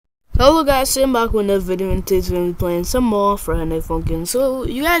Hello guys, so I'm back with another video, and today we're going to be playing some more Friday Night Funkin'. So,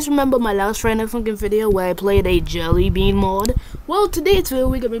 you guys remember my last Friday Night Funkin' video where I played a Jelly Bean mod? Well, today's video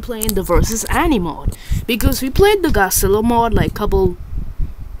we're going to be playing the Versus Annie mod. Because we played the Godzilla mod like a couple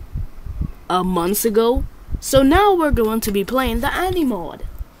months ago. So now we're going to be playing the Annie mod.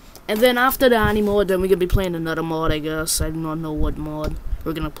 And then after the Annie mod, then we're going to be playing another mod, I guess. I do not know what mod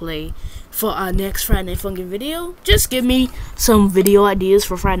we're going to play for our next Friday Night Funkin' video. Just give me some video ideas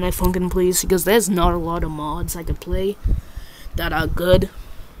for Friday Night Funkin', please, because there's not a lot of mods I could play that are good.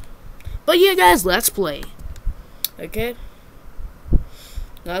 But yeah, guys, let's play. Okay,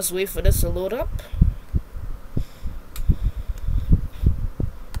 let's wait for this to load up.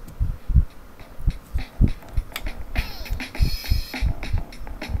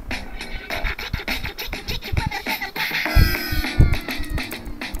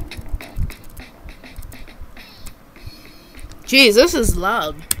 Jeez, this is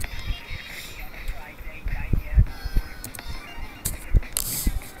loud.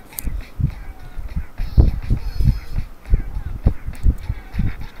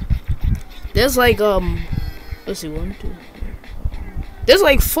 There's like let's see, 1, 2, 3, 4. There's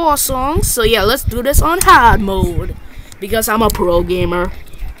like 4 songs, so yeah, let's do this on hard mode because I'm a pro gamer.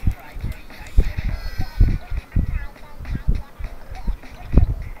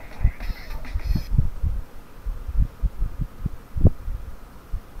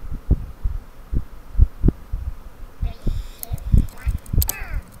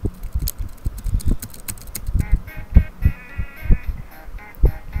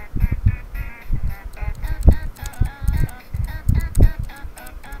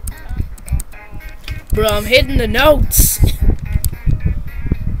 Bro, I'm hitting the notes.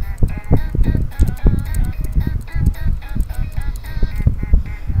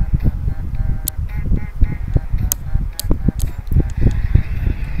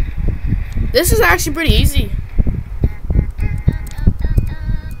 This is actually pretty easy.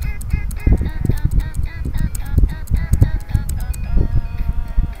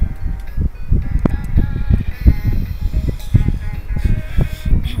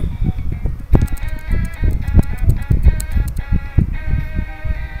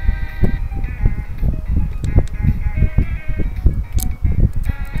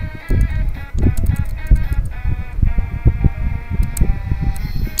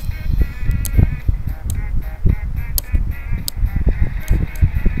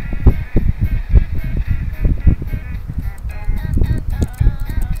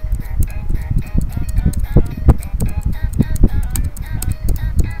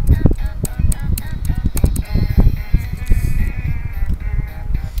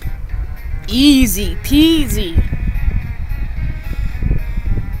 Easy peasy.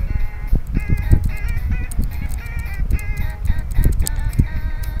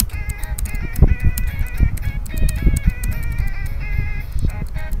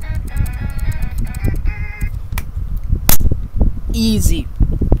 Easy.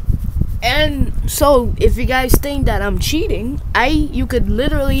 And so if you guys think that I'm cheating, you could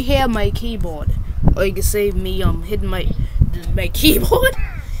literally hear my keyboard, or you could say me hitting my keyboard.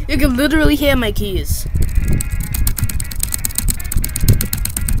 You can literally hear my keys.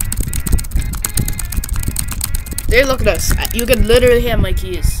 There, look at this. You can literally hear my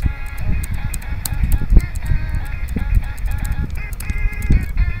keys.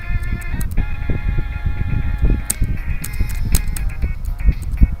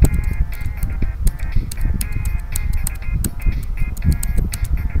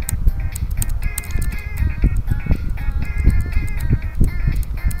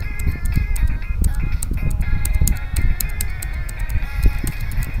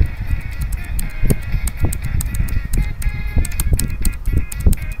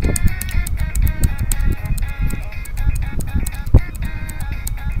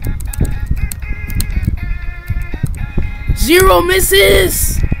 Zero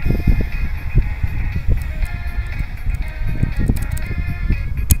misses!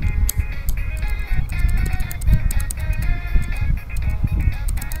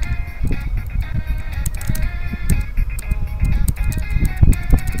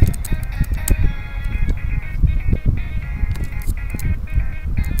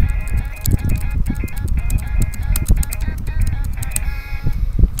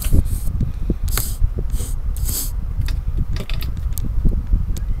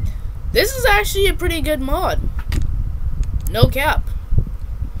 This is actually a pretty good mod. No cap.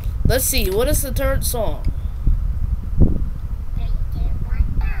 Let's see, what is the third song?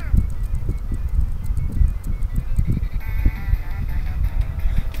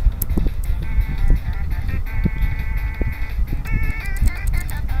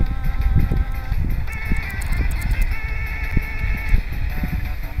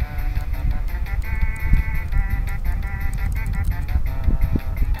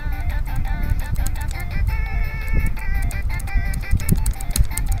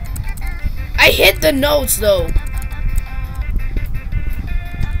 I hit the notes though.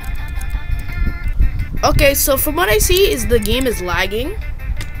 Okay, so from what I see is the game is lagging.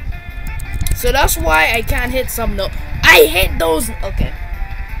 So that's why I can't hit some notes. I hit those. Okay.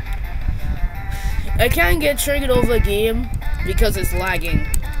 I can't get triggered over a game because it's lagging.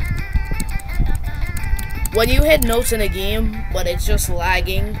 When you hit notes in a game, but it's just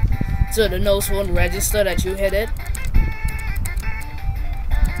lagging, so the notes won't register that you hit it.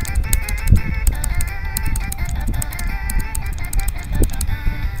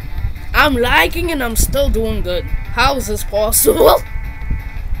 I'm lagging and I'm still doing good. How is this possible?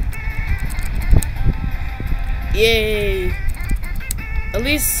 Yay. At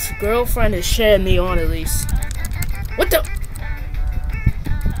least girlfriend is sharing me on at least. What the?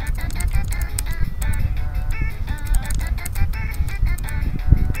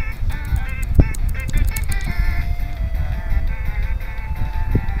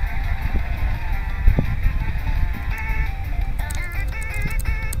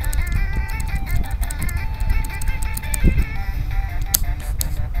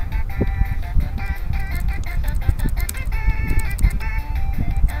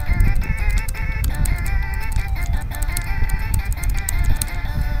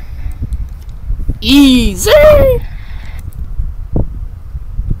 Easy!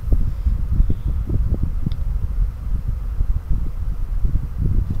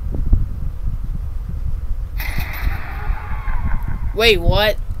 Wait,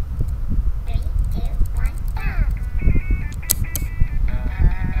 what? 3, 2, 1, go.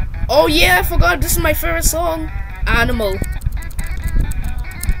 Oh yeah, I forgot this is my favorite song. Animal.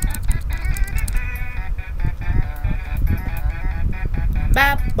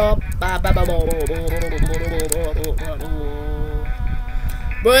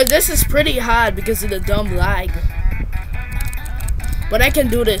 Bro, this is pretty hard because of the dumb lag. But I can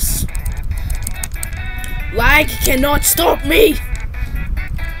do this. Lag cannot stop me!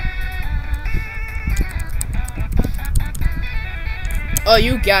 Oh,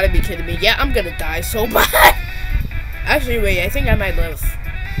 you gotta be kidding me. Yeah, I'm gonna die so bad. Actually, wait, I think I might live.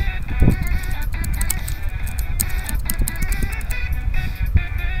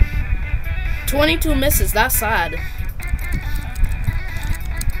 "22 misses, that's sad.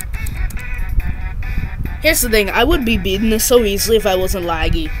 Here's the thing, I would be beating this so easily if I wasn't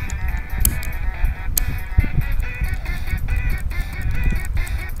laggy.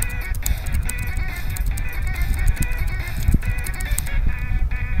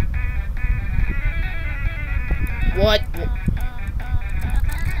 What?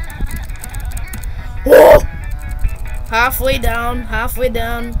 Whoa! Halfway down, halfway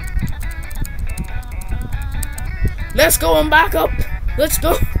down. Let's go, I'm back up. Let's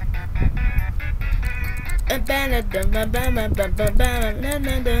go.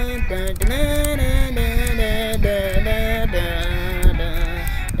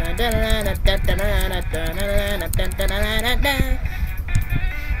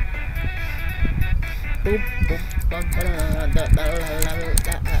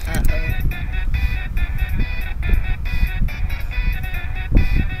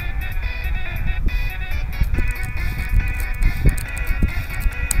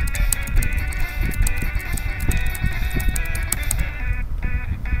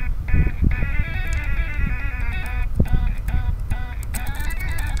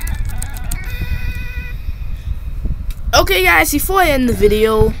 Okay guys, before I end the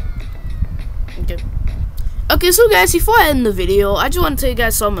video, so guys, before I end the video, I just want to tell you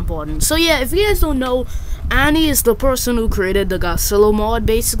guys something important. So yeah, if you guys don't know, Annie is the person who created the Godzilla mod,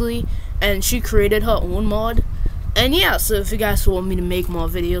 basically, and she created her own mod. And yeah, so if you guys want me to make more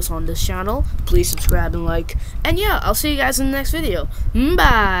videos on this channel, please subscribe and like. And yeah, I'll see you guys in the next video.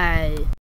 Bye!